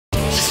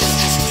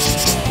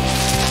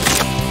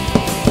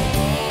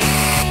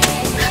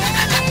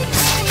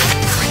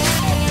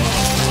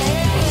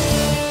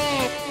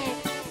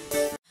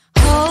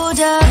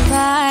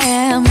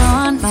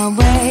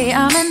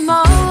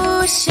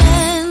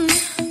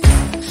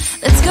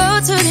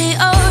to the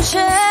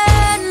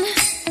ocean.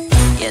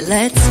 Yeah,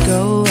 let's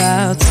go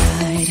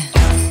outside.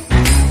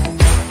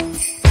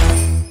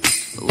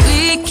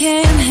 We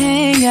can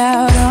hang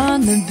out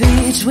on the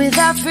beach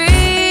without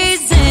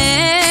freezing.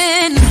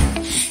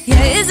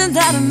 Yeah, isn't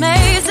that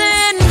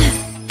amazing?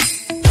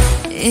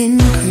 In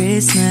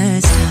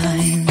Christmas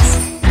times,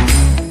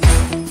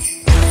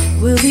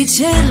 we'll be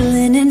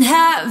chilling and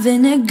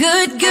having a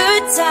good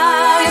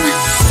time.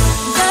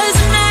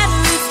 Doesn't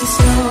matter if the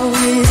snow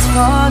is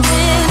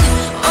falling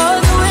or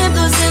the wind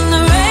blows and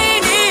the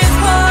rain is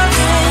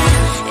pouring.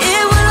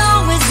 It will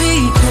always be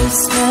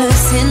Christmas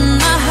in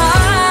my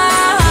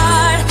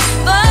heart.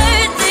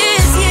 But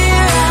this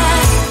year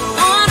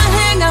I wanna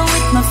hang out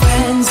with my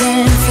friends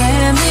and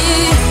family,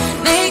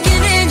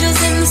 making angels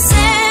in the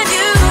sand.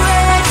 You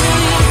ready?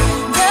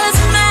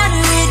 Doesn't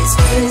matter, it's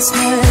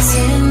Christmas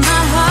in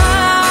my heart.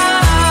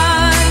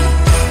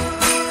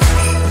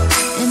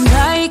 And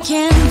I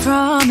can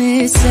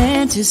promise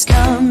Santa's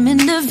coming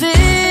to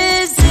visit.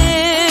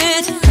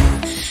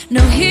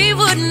 No, he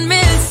wouldn't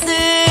miss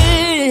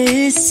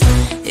this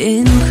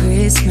in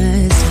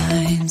Christmas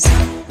times.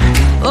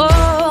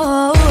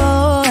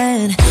 Oh,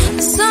 and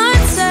the sun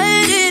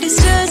said it is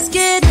just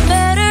getting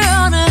better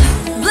on a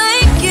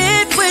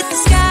blanket with the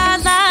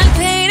skyline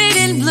painted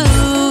in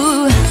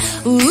blue.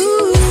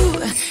 Ooh,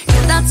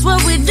 yeah, that's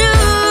what we do.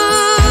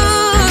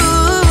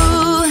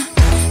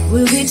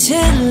 We'll be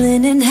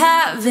chilling and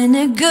having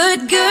a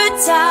good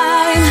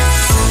time.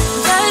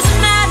 Doesn't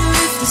matter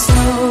if the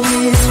snow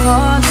is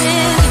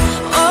falling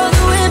or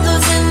the wind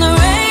blows and the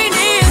rain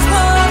is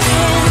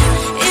pouring.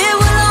 It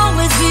will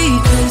always be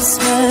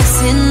Christmas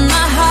in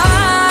my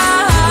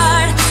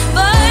heart.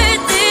 But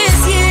this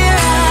year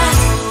I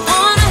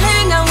wanna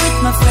hang out with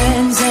my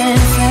friends and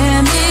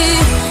family,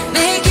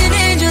 making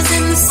angels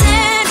in the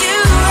sand. You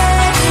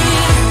ready?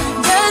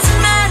 Doesn't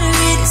matter,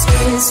 it's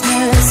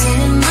Christmas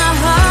in my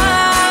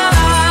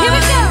heart. Here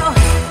we go.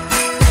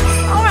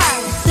 All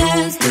right.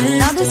 Dance, dance,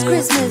 now this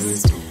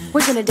Christmas,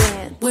 we're gonna dance.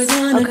 We're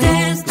gonna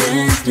dance,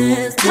 dance,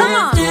 dance, come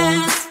on,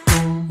 dance.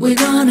 We're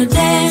gonna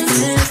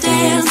dance,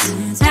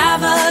 dance,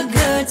 have a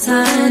good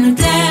time.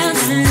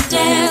 Dance,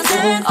 dance,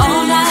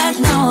 all night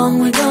long.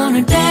 We're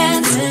gonna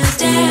dance,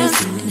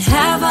 dance, and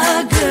have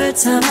a good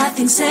time. I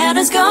think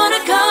Santa's gonna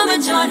come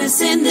and join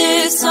us in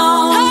this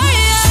song.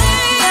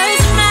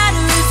 Doesn't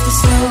matter if the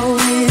snow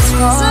is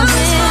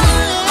falling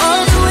or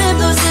the wind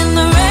blows and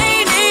the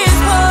rain is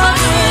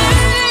pouring.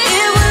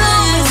 It will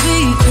always be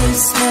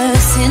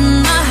Christmas in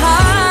my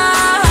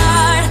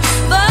heart.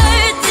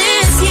 But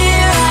this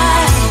year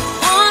I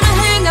wanna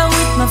hang out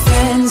with my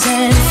friends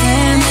and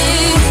family,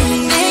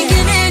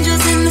 making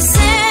angels in the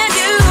sand.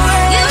 You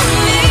ready?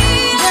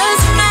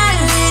 Doesn't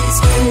matter, it's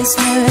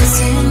Christmas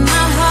in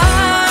my heart.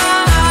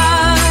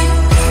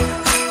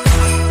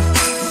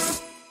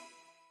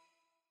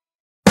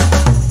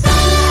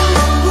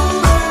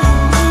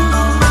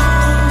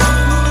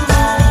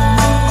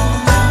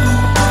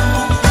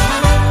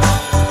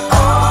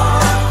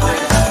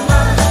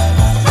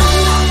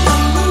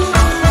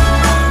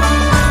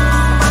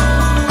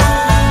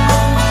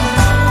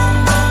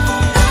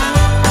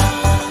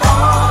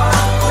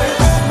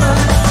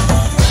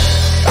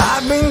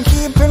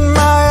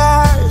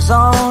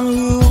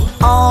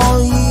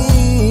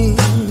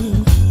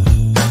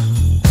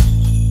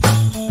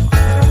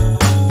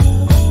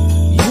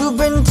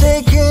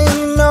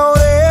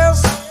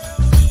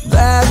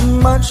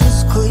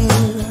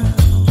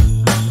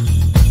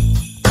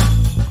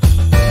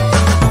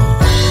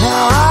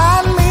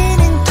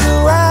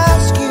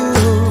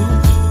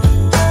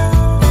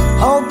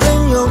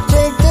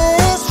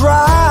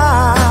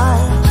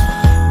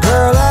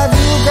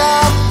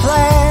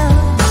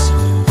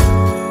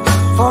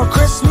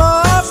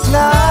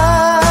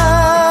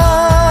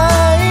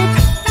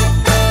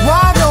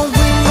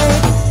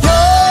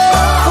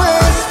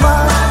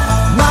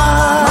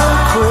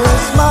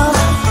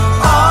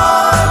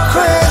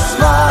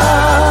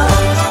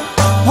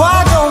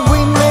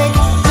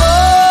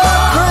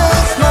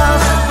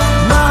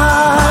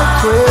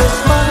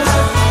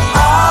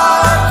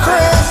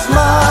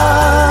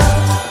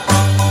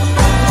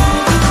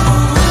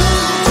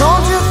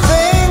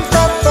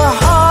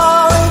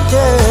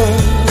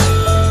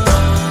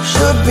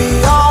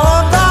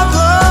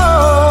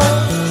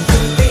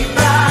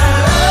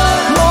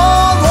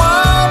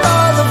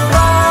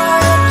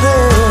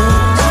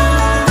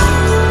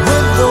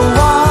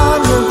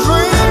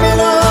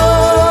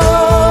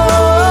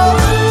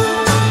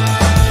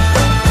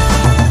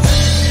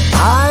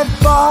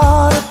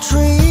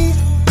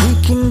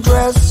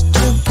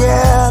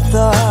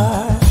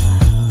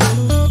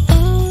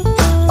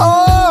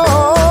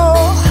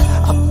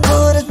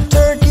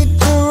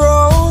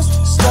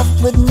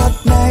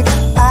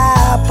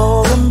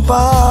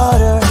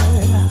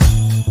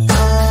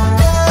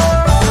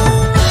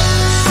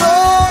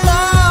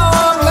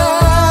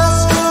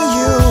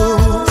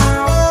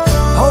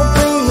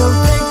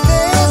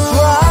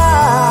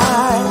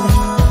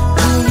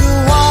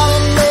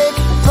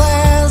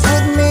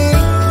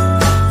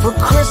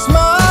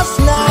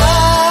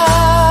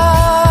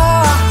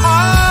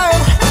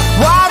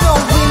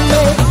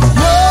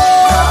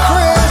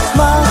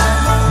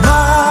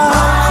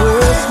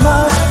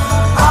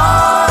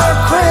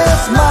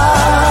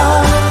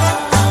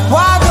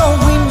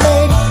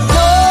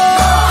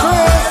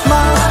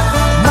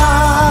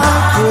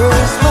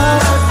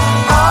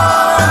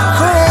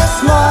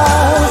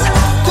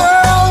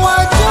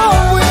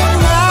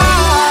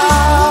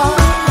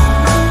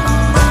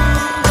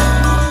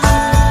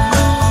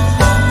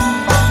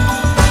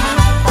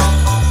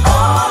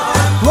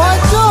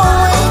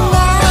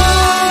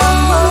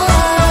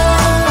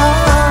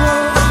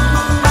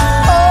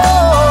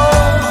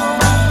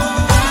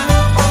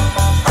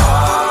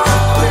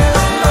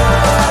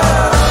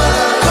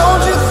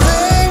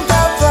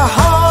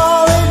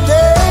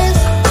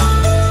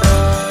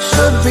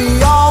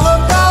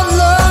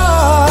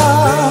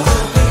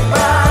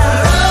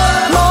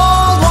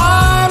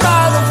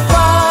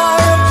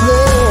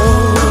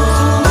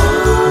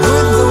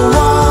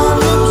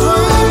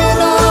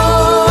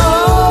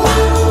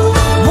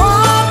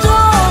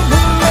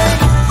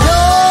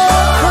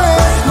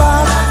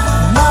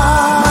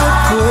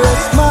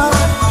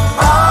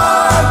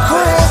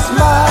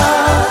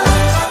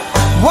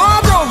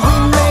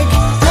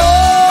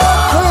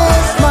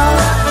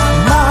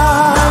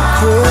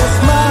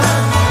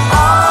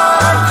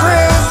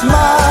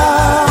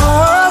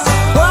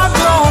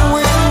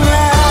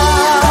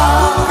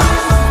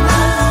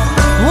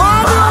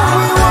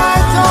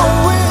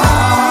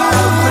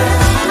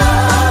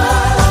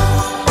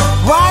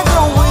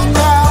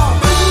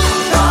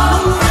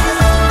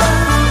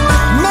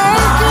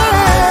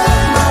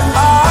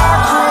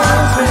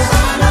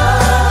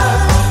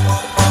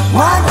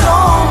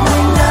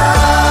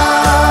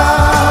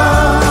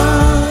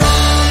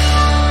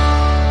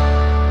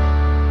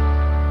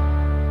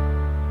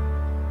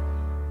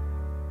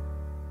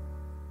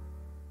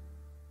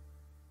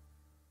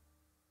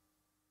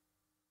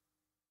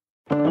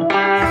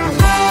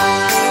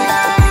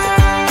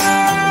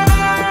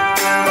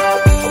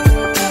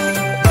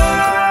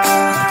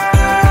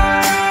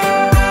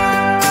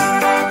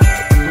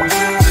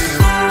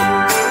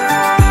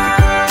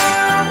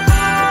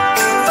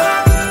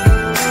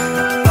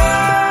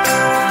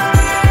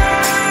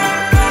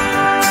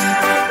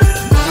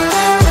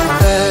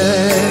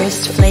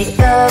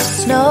 of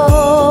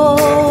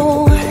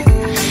snow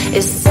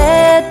is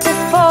set to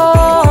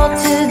fall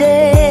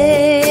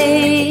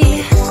today.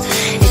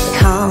 It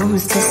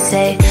comes to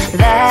say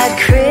that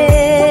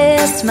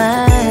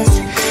Christmas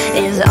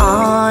is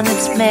on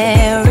its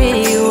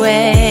merry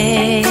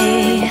way.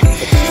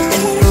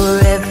 And for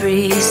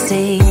every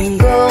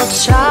single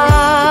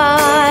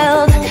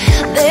child,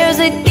 there's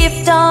a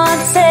gift on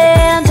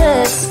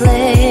Santa's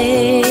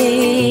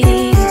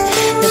sleigh.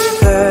 The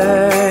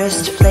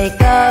first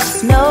flake of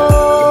snow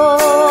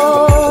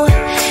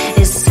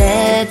is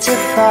said to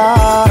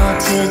fall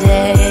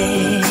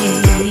today.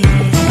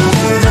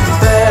 The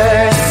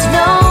first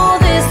snow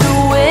this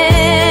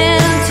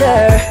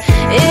winter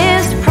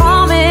is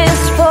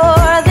promised for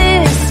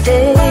this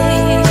day.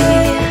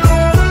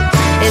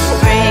 It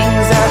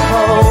brings a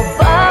hope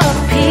of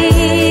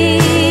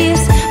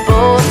peace,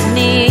 both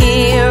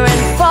near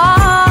and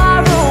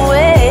far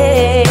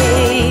away.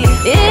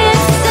 It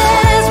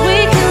says we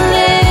can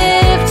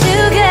live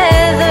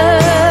together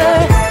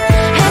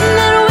and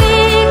that we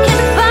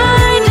can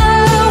find a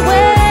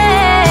way.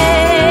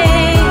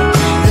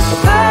 The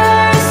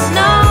first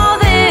snow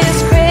this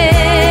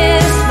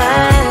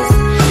Christmas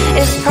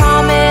is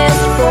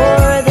promised for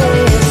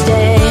this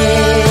day.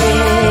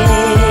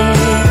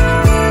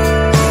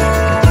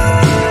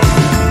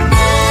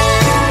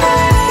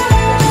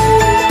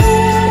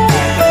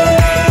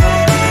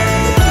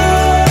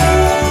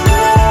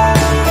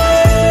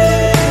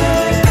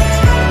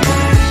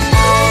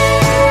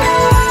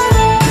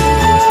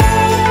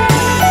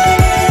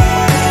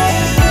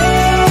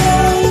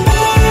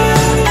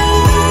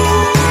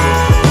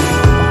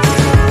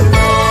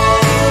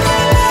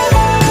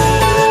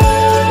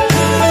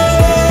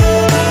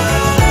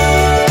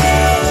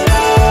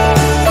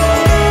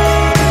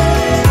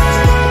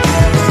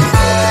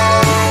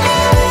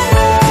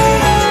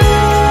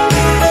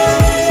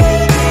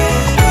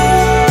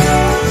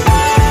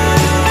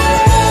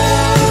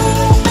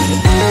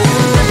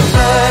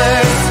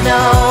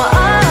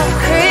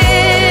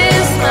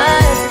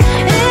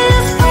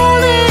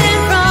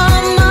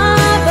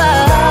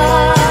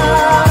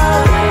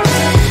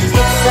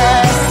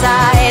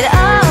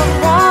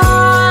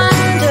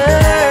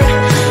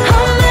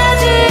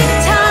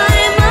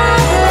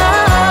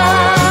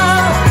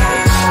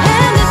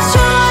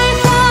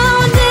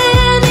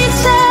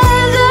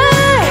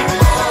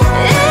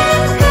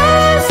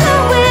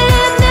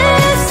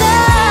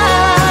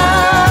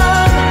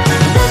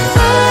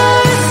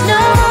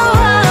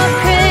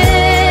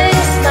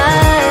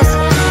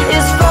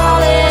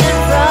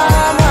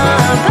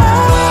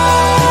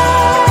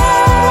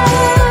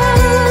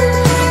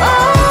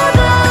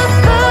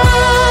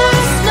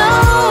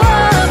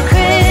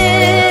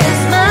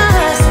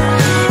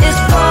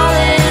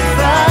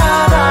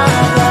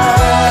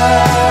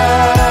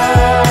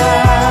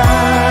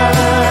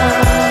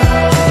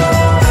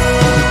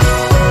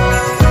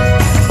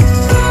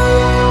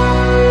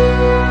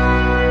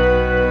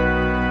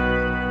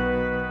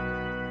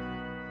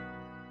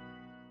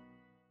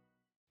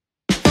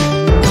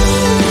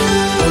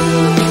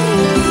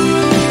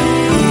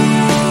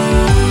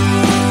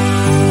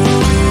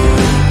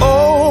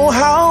 Oh,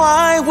 how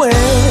I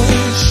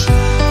wish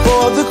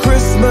for the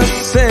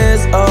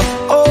Christmases of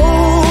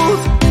old,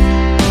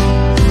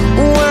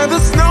 where the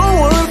snow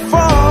would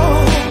fall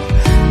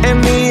and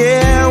the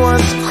air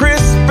was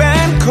crisp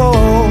and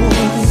cold,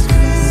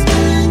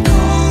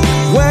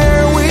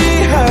 where we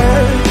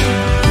heard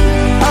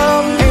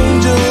of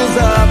angels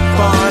up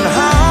on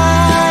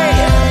high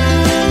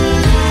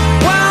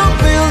while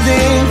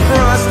building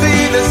Frosty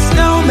the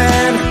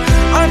Snowman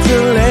to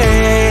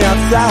lay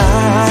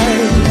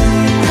outside.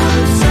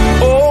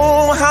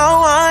 Oh, how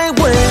I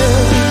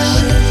wish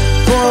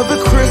for the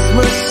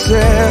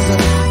Christmases